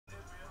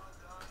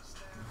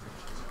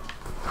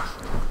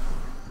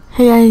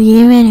Hey guys,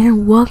 Game here.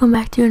 Welcome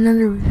back to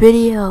another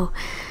video.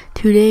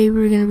 Today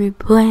we're gonna be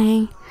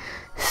playing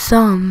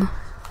some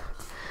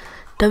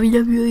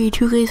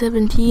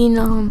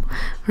wwe2k17.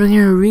 We're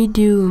gonna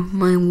redo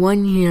my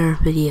 1 year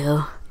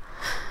video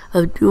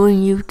of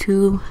doing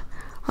YouTube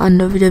on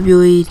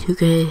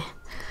wwe2k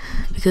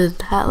because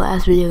that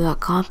last video got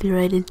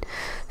copyrighted,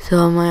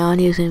 so my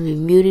audio is gonna be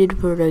muted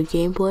for the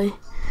gameplay.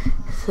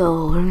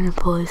 So we're gonna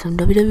play some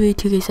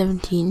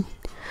wwe2k17.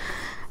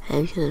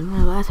 And because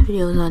my last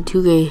video was on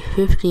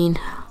 2K15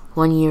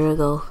 1 year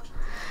ago,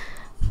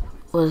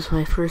 was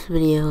my first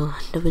video on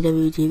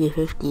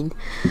wwe2k15.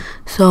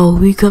 So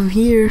we come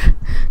here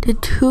to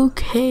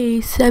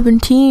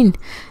 2K17,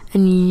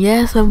 and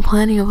yes, I'm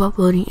planning of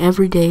uploading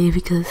every day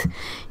because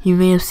you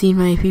may have seen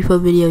my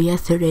FIFA video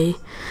yesterday.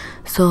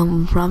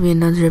 So probably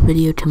another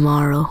video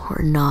tomorrow,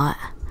 or not,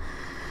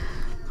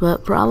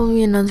 but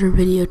probably another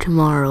video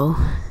tomorrow.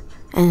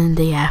 And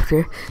day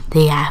after.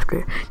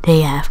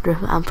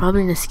 I'm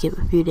probably gonna skip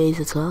a few days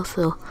as well,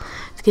 so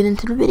let's get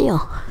into the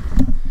video.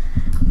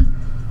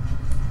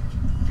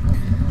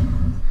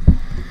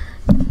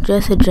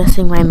 Just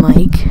adjusting my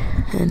mic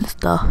and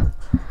stuff.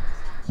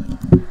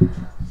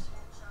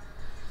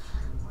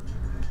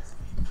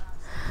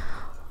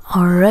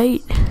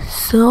 Alright,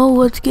 so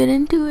let's get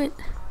into it.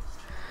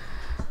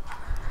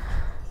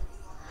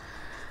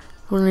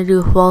 We're gonna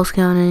do a false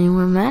count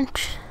anywhere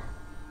match.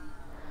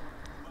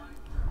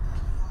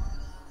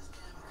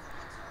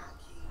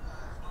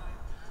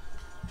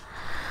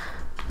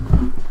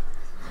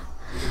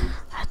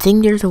 I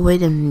think there's a way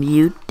to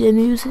mute the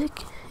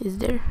music, is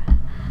there?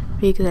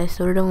 Because I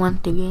sort of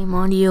want the game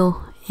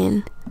audio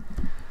in.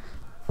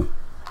 I'm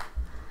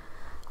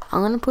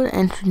gonna put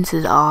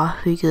entrances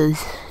off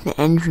because the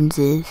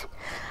entrances,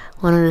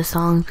 one of the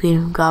songs we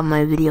got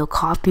my video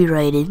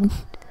copyrighted.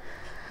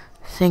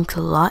 Thanks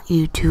a lot,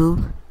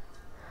 YouTube.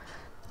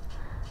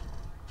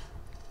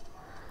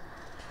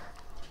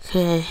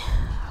 Okay,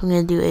 I'm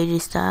gonna do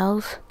AJ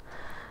Styles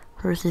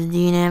versus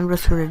Dean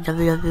Ambrose for the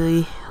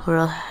WWE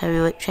World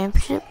Heavyweight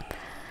Championship.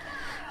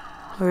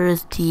 Where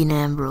is Dean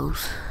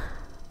Ambrose?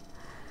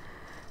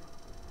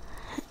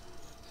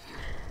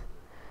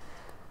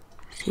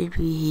 Should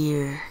be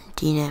here.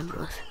 Dean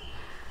Ambrose.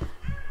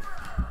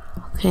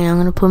 Okay, I'm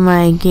gonna put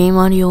my game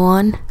audio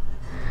on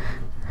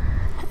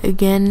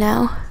again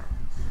now.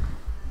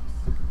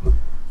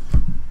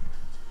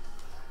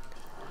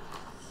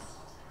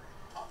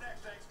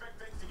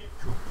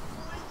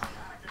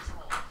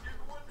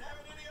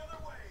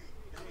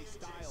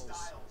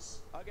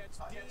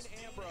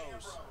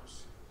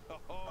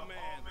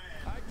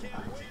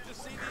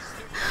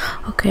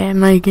 Okay,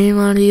 my game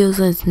audio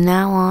is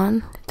now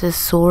on. It's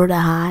sorta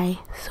high,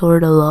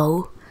 sorta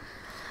low.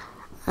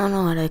 I don't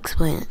know how to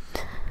explain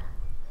it.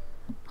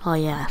 Oh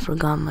yeah, I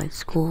forgot my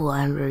school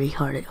library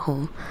card at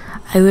home.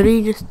 I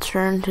literally just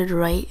turned to the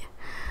right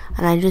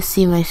and I just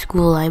see my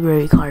school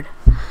library card.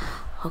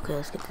 Okay,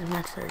 let's get this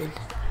match started.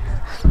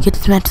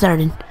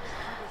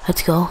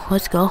 Let's go.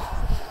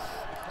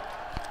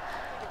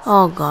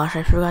 Oh gosh,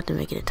 I forgot to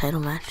make it a title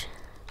match.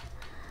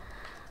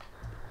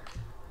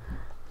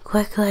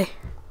 Quickly.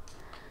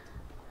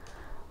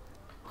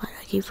 Why do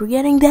I keep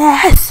forgetting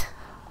this?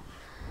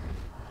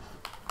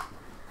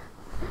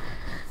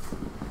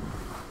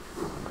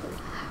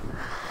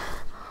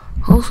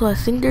 Also, I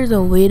think there's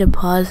a way to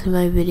pause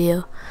my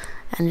video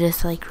and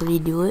just like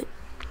redo it,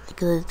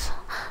 because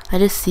I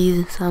just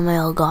see this on my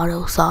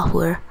Elgato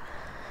software.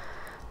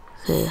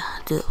 Okay,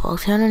 do it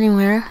false count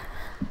anywhere.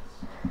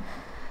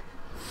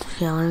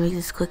 Okay, I want to make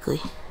this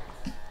quickly.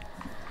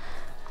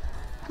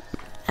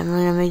 I'm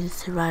gonna make this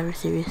Survivor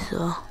Series,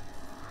 so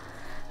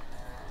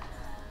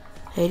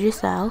AJ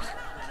Styles.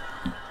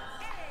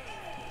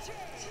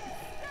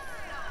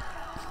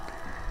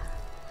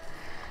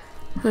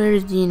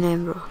 Where's Dean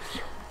Ambrose?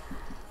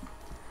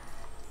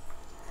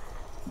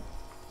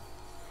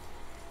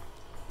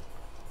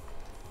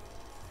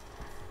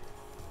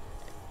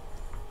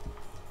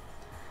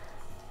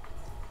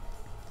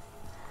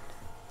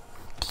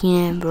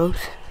 Dean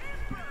Ambrose.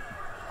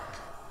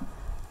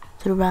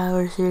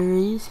 Survivor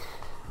Series.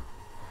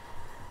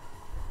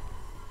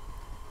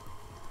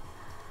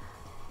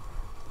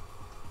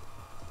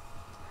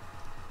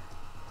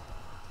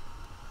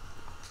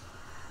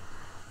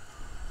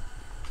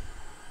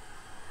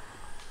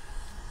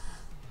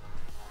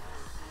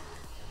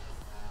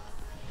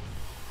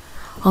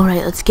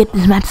 Alright, let's get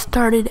this match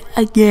started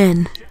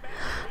again.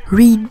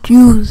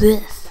 Redo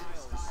this.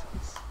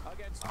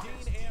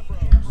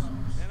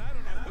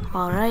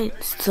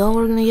 Alright, so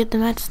we're gonna get the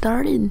match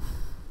started.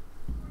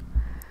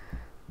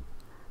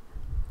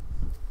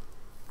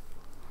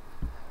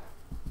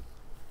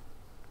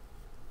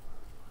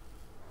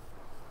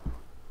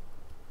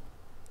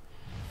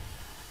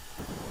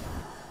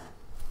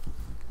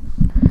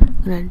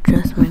 I'm gonna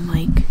adjust my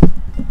mic.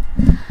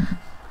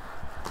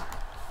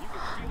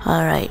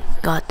 Alright,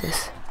 got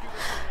this.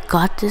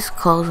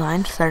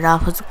 Clothesline. Started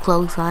off with the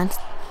clothesline.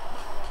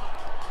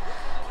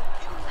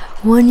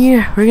 1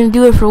 year. We're gonna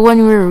do it for 1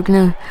 year. We're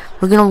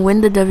gonna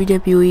win the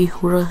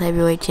WWE World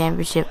Heavyweight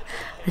Championship.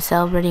 We're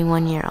celebrating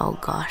 1 year. Oh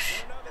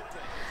gosh.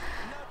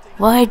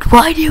 Why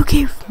do you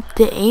keep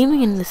the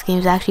aiming in this game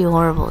is actually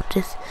horrible.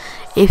 Just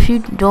if you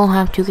don't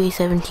have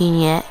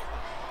 2K17 yet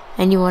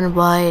and you want to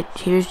buy it,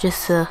 here's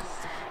just a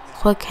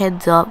quick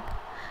heads up.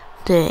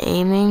 The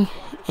aiming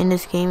in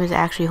this game is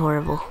actually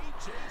horrible.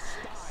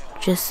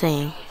 Just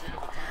saying.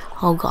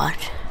 Oh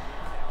gosh.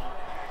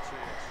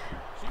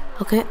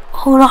 Okay,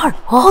 hold on.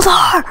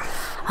 I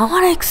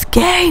want to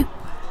escape.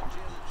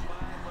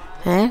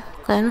 Okay,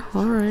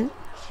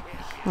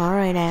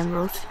 alright,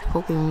 Ambrose,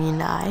 poking me in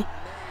the eye.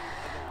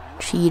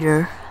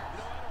 Cheater.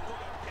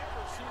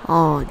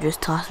 Oh,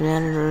 just tossed me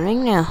out of the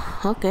ring now.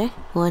 Okay,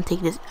 we want to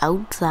take this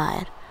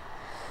outside.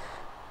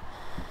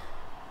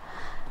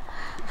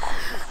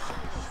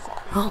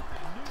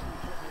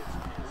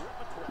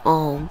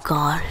 Oh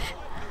gosh.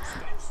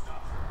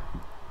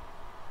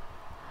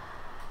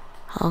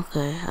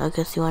 Okay, I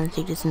guess you want to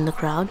take this in the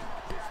crowd.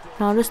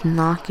 No, I'll just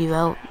knock you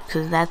out,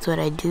 because that's what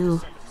I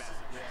do.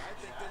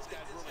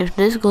 If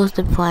this goes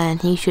to plan,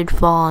 he should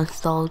fall on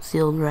solid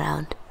steel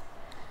ground.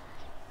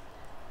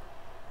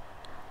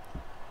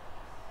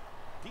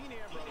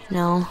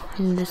 No,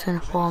 he's just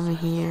gonna fall me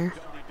here.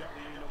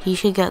 He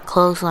should get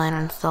clothesline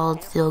on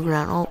solid steel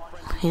ground. Oh,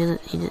 he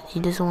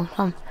doesn't want to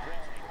come.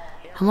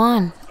 Come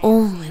on.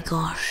 Oh my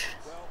gosh.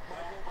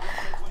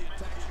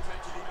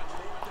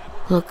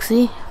 Look,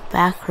 see?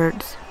 Back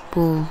hurts.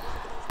 Boom.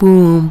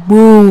 Boom.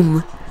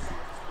 Boom.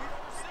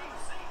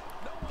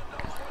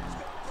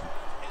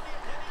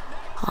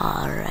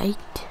 Alright.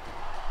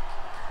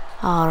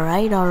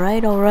 Alright.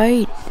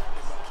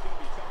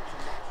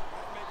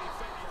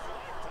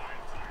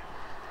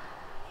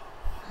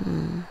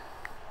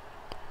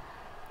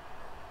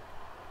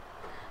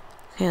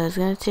 Okay, I was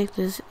gonna take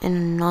this in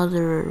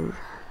another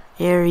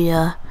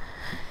area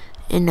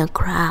in the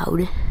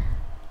crowd.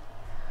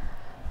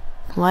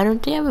 Why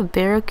don't they have a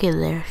barricade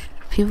there?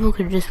 People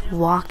could just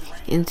walk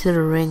into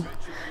the ring.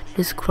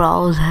 Just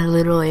crawl that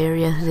little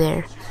area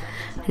there.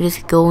 And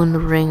just go in the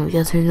ring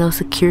because there's no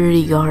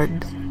security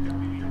guards.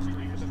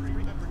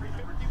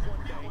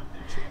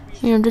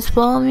 You know, just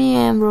follow me,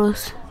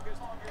 Ambrose.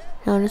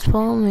 No, just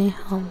follow me.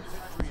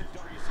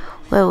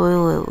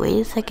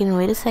 Wait a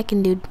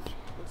second, dude.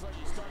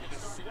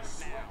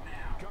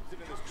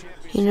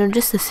 You know,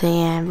 just to say,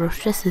 Ambrose,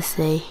 just to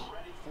say,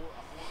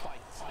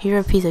 you're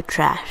a piece of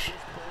trash.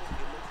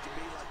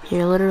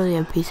 You're literally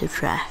a piece of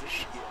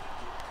trash.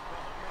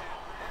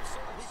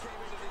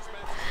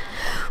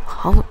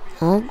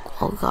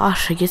 Oh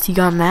gosh, I guess he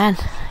got mad.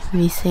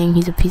 Me saying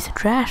he's a piece of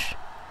trash.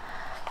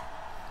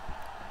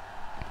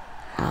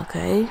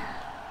 Okay.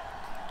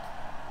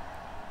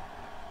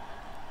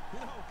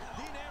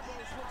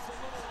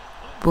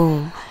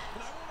 Boom.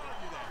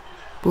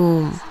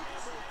 Boom.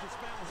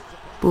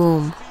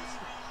 Boom.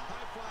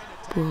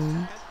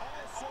 Boom.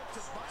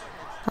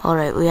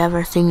 Alright, we have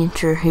our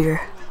signature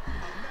here.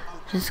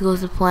 This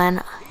goes to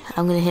plan.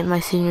 I'm gonna hit my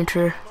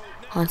signature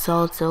on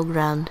solid steel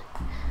ground.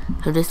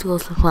 So this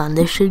goes to plan.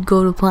 This should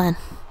go to plan.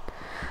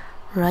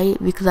 Right?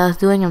 Because I was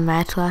doing a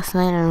match last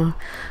night and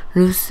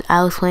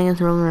I was playing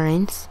with Roman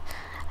Reigns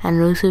and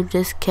Rusev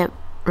just kept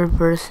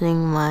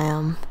reversing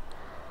my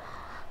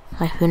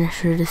my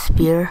finisher, the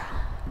spear,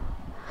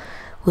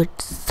 which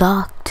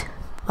sucked,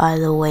 by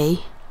the way.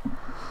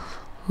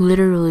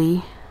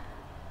 Literally.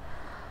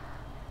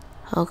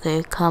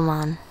 Okay, come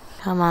on,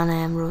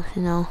 Ambrose,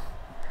 you know,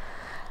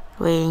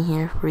 waiting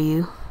here for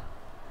you.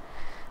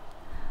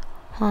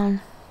 Come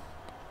on.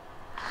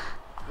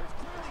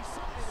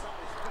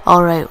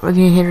 Alright, we're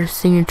gonna hit our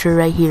signature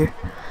right here.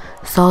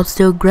 Solid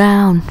steel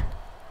ground.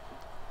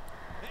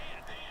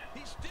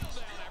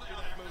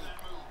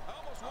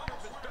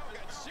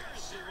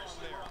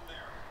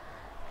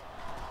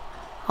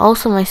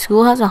 Also, my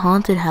school has a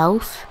haunted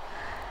house,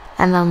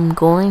 and I'm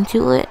going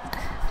to it.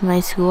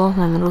 My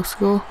middle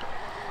school,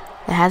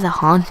 it has a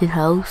haunted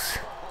house.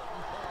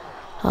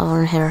 So I'm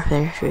gonna hit our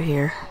finisher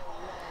here,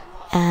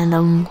 and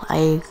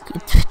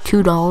it's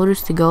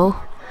 $2 to go.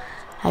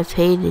 I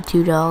paid the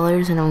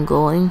 $2 and I'm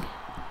going.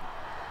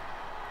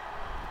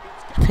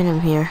 Pin him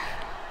here.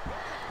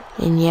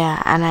 And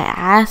yeah, and I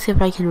asked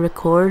if I could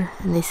record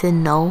and they said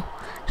no.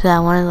 So I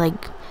want to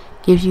like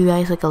give you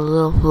guys like a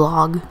little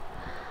vlog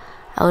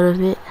out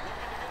of it.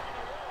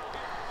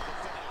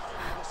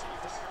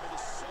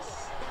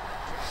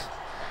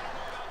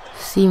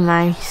 See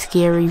my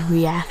scary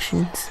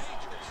reactions.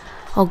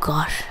 Oh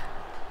gosh.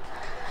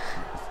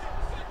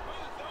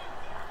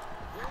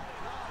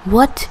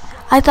 What?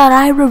 I thought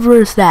I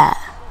reversed that.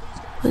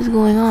 What's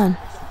going on?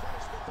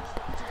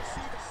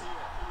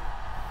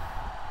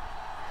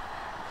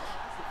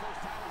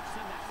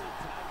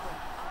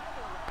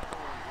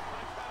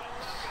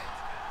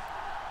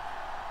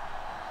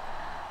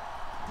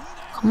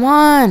 Come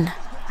on.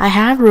 I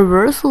have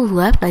reversals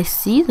left. I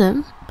see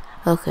them.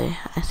 Okay,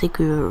 I think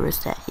we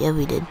reversed that. Yeah,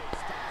 we did.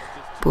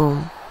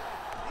 Boom.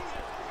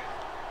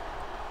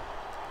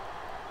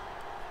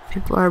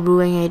 People are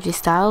booing AJ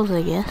Styles,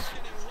 I guess.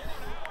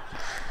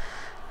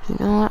 You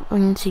know what? We're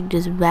gonna take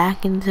this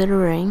back into the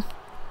ring.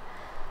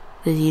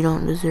 Because you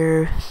don't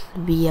deserve to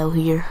be out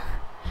here,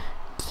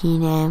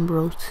 Teen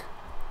Ambrose.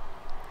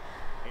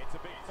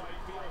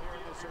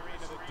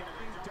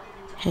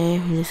 Okay,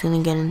 we're just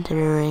gonna get into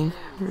the ring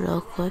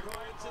real quick.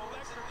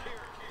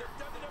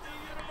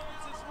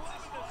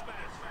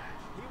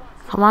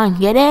 Come on,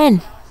 get in!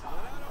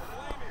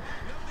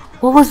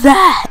 What was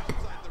that?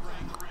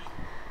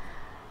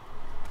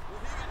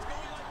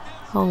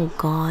 Oh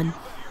God.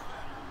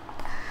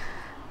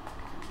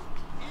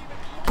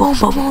 Boom,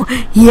 boom, boom.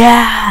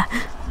 Yeah!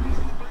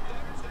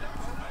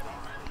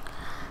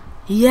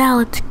 Yeah,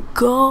 let's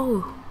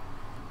go.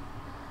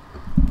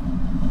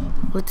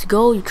 Let's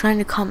go. You're trying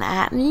to come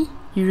at me?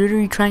 You're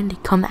literally trying to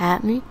come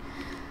at me?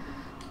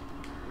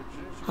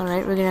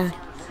 Alright, we're gonna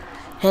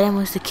hit him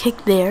with the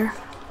kick there.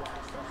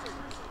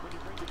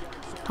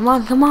 Come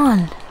on, come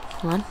on.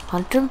 Come on,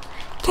 punch him.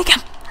 Kick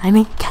him.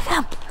 Kick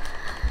him.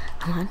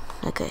 Come on.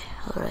 Okay,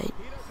 alright.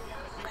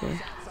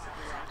 Okay.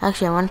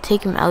 Actually, I want to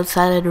take him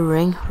outside of the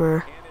ring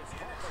for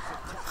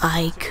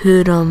I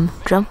could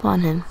jump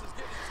on him.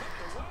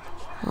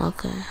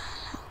 Okay.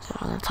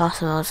 I'm gonna toss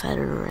him outside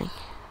of the ring.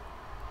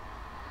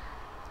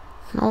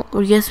 No,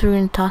 I guess we're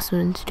gonna toss him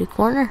into the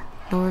corner.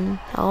 Or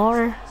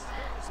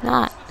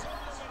not.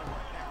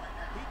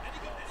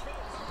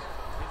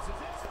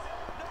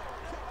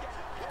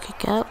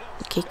 Kick out.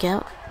 Kick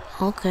out.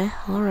 Okay.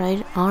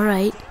 Alright.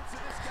 Alright.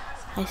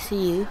 I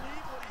see you.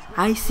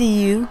 I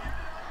see you.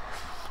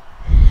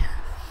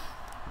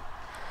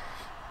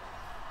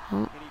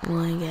 Oh, I'm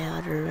gonna get out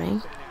of the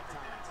ring.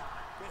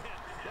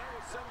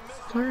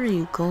 Where are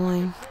you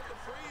going?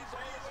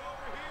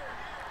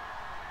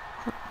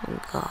 Oh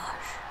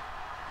gosh.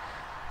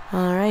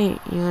 Alright,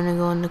 you wanna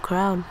go in the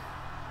crowd?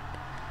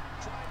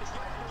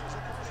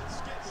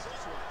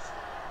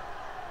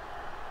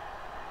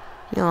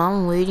 Yo,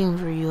 I'm waiting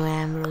for you,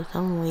 Ambrose.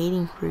 I'm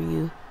waiting for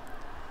you.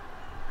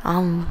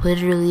 I'm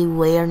literally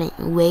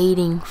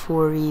waiting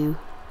for you.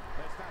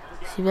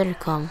 So you better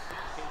come.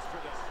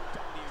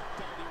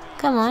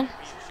 Come on.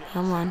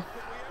 Come on.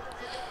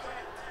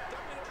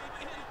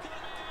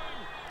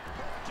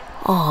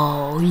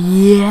 Oh,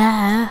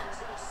 yeah.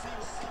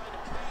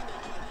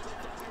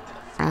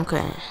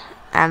 Okay.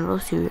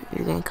 Ambrose, you're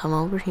gonna come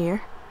over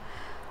here.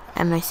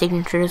 And my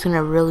signature is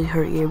gonna really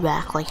hurt your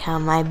back, like how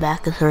my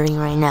back is hurting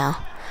right now.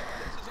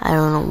 I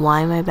don't know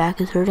why my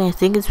back is hurting. I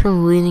think it's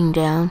from leaning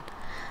down.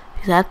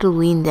 Because I have to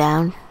lean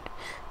down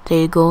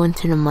to go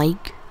into the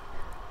mic.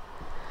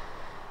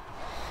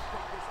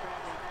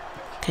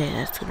 Okay,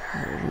 that's gonna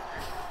hurt.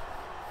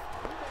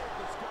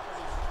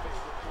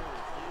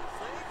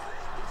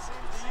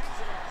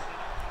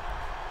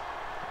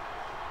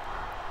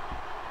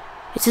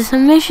 It's a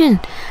submission!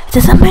 It's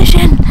a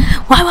submission!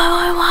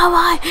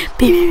 Why?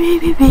 B.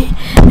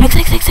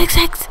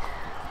 X.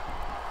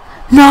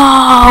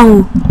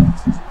 No!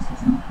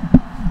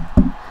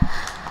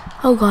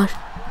 Oh gosh.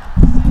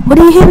 What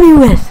do you hit me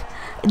with?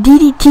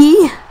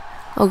 DDT?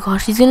 Oh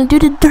gosh, he's gonna do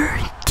the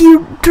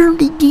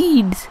dirty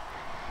deeds.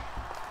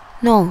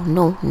 No,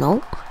 Ambrose,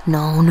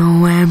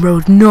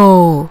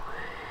 no.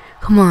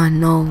 Come on,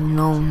 no.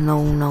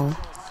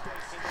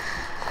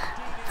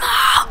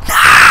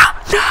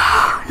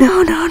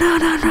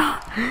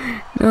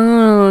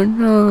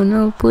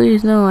 No,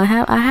 please, no. I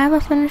have a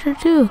finisher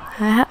too.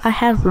 I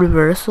have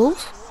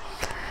reversals.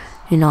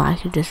 You know, I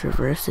could just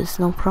reverse this,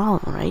 no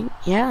problem, right?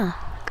 Yeah.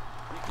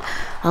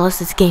 Unless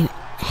this game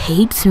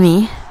hates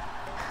me.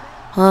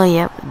 Oh,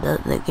 yep,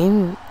 the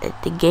game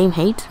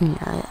hates me.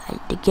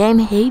 The game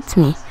hates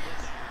me.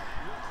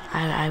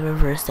 I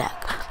reverse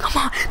that.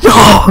 Come on.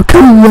 No,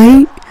 too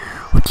late.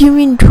 What do you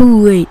mean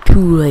too late?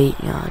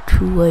 Yeah,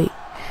 too late.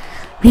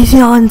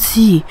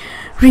 Resiliency.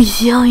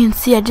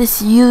 I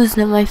just used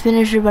my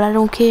finisher, but I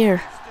don't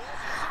care.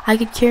 I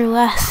could care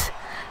less.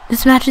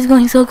 This match is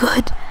going so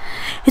good.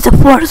 It's a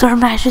 4-star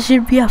match. It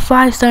should be a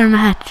 5-star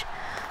match.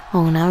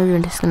 Oh, now we're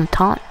just gonna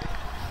taunt.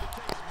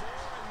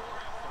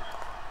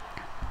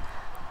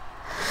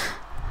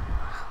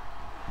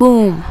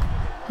 Boom.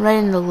 Right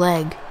in the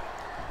leg.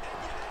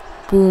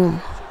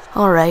 Boom.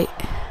 Alright.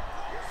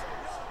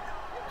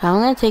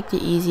 I'm gonna take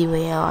the easy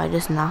way out. I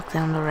just knocked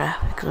down the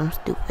ref because I'm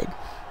stupid.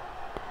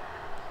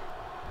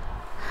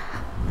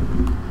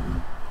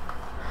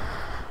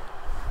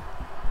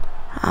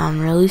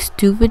 I'm really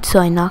stupid, so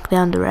I knocked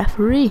down the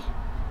referee.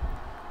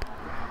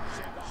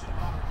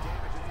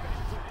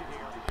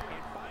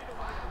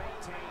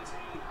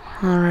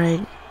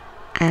 Alright,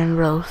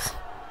 Ambrose.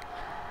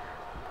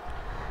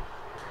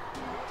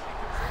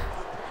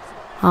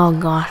 Oh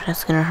gosh,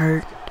 that's gonna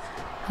hurt.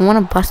 I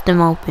wanna bust him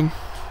open.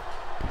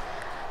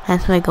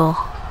 That's my goal.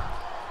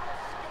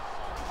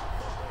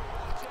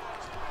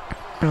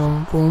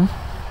 Boom, boom.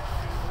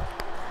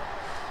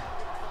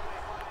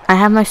 I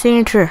have my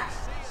signature.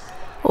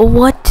 Oh,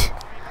 what?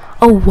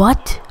 Oh,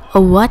 what?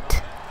 Oh,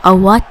 what? Oh,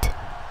 what?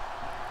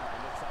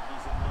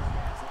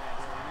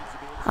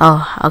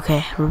 Oh,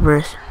 okay,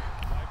 reverse.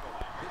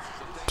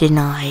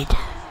 Denied.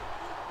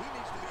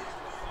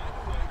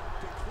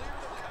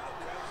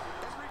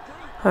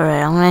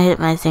 Alright, I'm gonna hit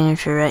my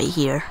signature right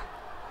here.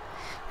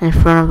 In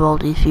front of all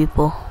these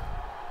people.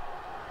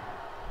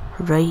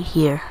 Right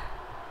here.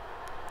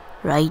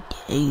 Right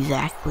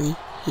exactly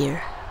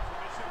here.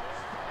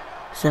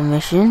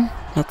 Submission.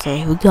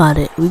 Okay, we got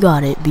it. We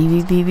got it. B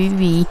B B B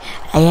B.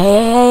 A A A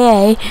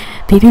A A.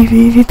 B B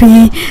B B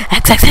B.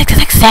 X X X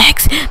X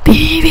X.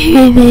 B B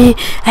B B.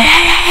 A A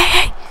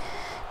A A.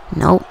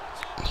 Nope.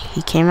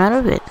 He came out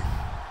of it.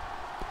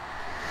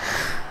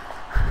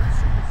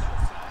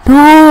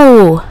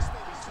 No!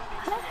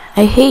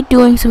 I hate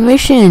doing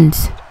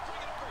submissions.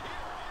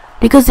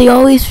 Because they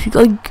always,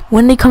 like,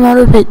 when they come out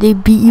of it, they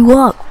beat you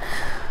up.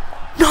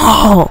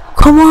 No!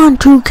 Come on,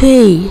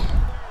 2K!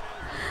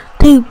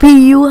 They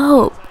beat you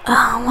up.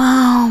 Oh,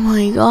 wow,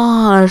 my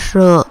gosh.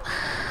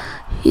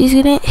 He's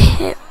gonna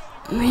hit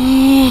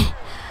me.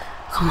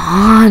 Come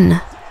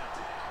on.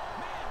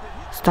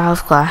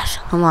 Styles Clash.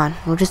 Come on.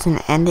 We're just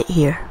gonna end it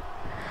here.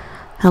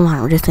 Come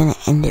on, we're just gonna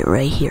end it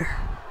right here.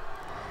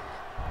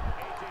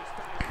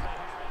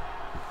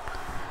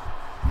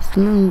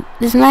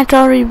 This match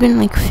already been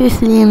like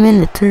 15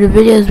 minutes, or the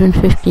video's been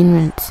 15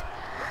 minutes.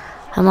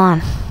 Come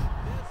on.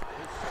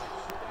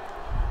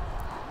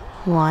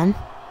 1,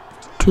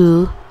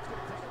 2.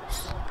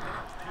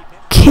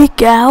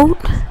 Kick out?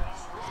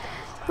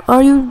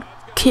 Are you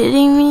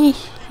kidding me?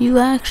 You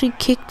actually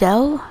kicked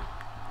out?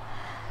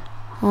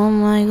 Oh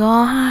my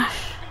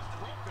gosh.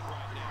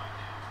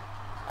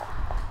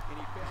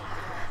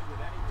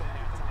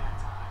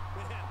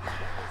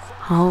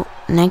 Oh,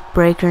 neck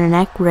breaker,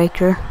 neck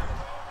breaker.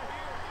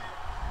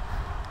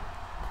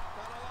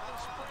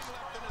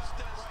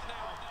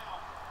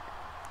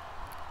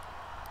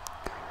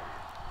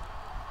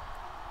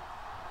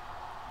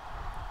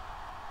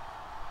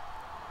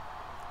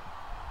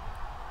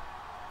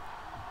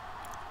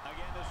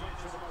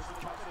 For the most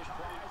coveted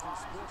prize in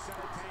sports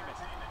entertainment,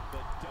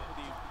 the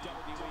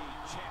WWE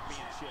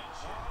Championship.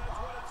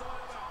 Oh, that's what it's all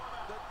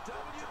about. The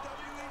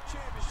WWE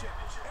Championship.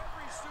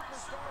 Every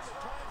superstar that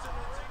climbs in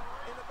the ring,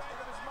 in the back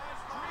of his mind,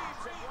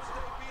 dreams of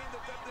one day being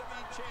the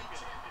WWE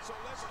Champion. So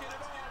let's get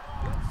it on.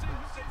 Let's see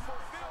who can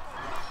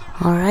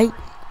fulfill. All right.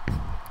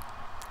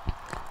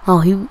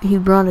 Oh, he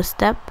brought a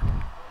step.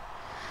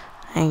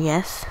 I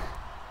guess.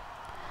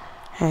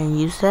 And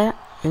use that.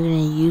 You're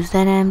gonna use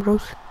that,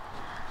 Ambrose.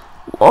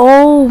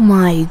 Oh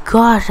my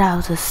gosh, that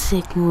was a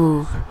sick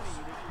move.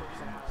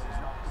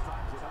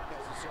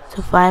 It's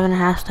a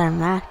 5.5-star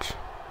match.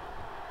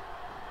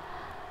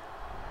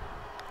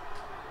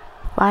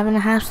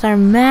 5.5-star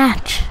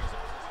match.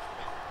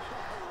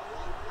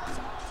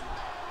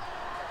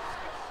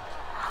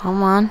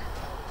 Come on.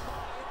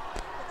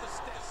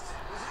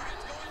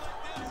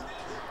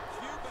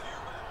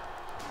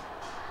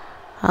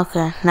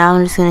 Okay, now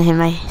I'm just gonna hit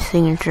my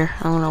signature.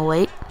 I'm gonna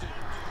wait.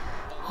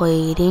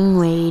 Waiting.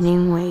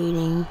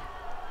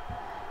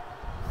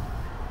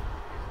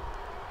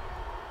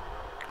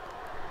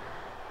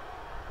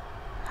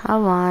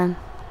 Come on.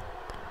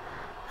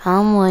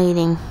 I'm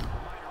waiting.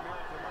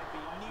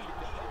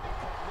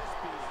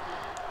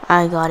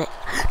 I got it.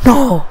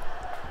 No!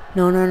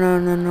 No.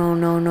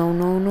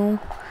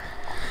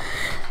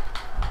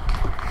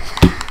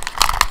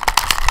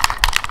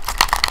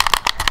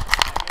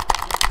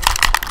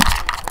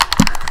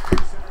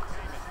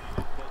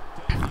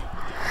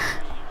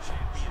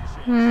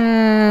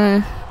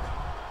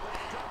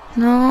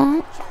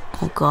 No.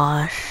 Oh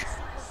gosh.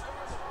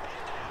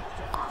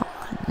 Oh,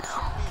 no.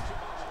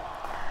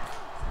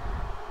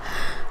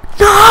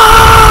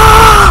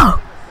 No!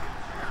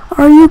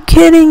 Are you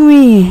kidding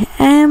me?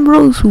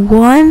 Ambrose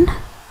won?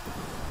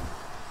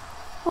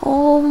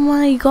 Oh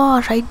my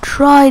gosh, I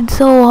tried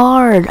so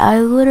hard. I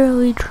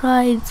literally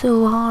tried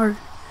so hard.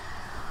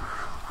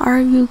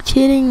 Are you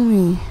kidding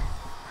me?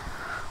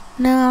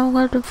 Now I'm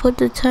going to put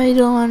the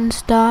title on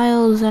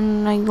Styles,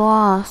 and I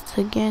lost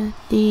against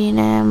Dean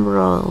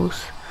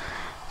Ambrose.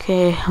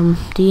 Okay,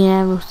 Dean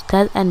Ambrose,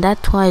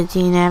 that's why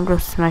Dean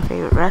Ambrose is my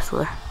favorite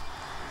wrestler.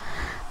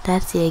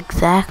 That's the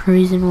exact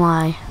reason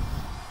why.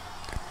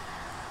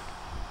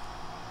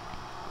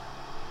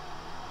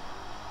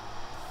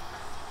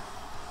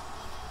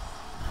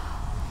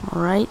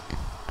 Alright.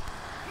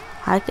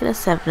 I could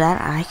accept that,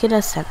 I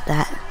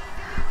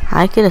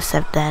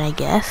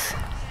guess.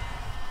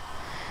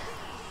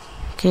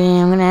 Okay,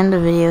 I'm gonna end the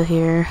video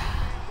here.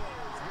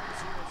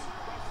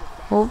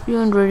 Hope you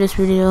enjoyed this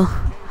video.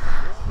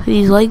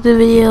 Please like the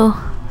video.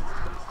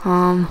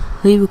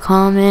 Leave a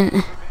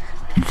comment.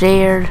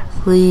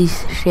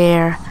 Please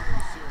share.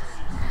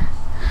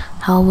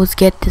 Help us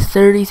get to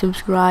 30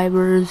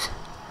 subscribers.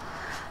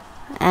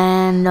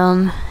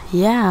 And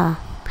yeah,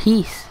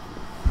 peace.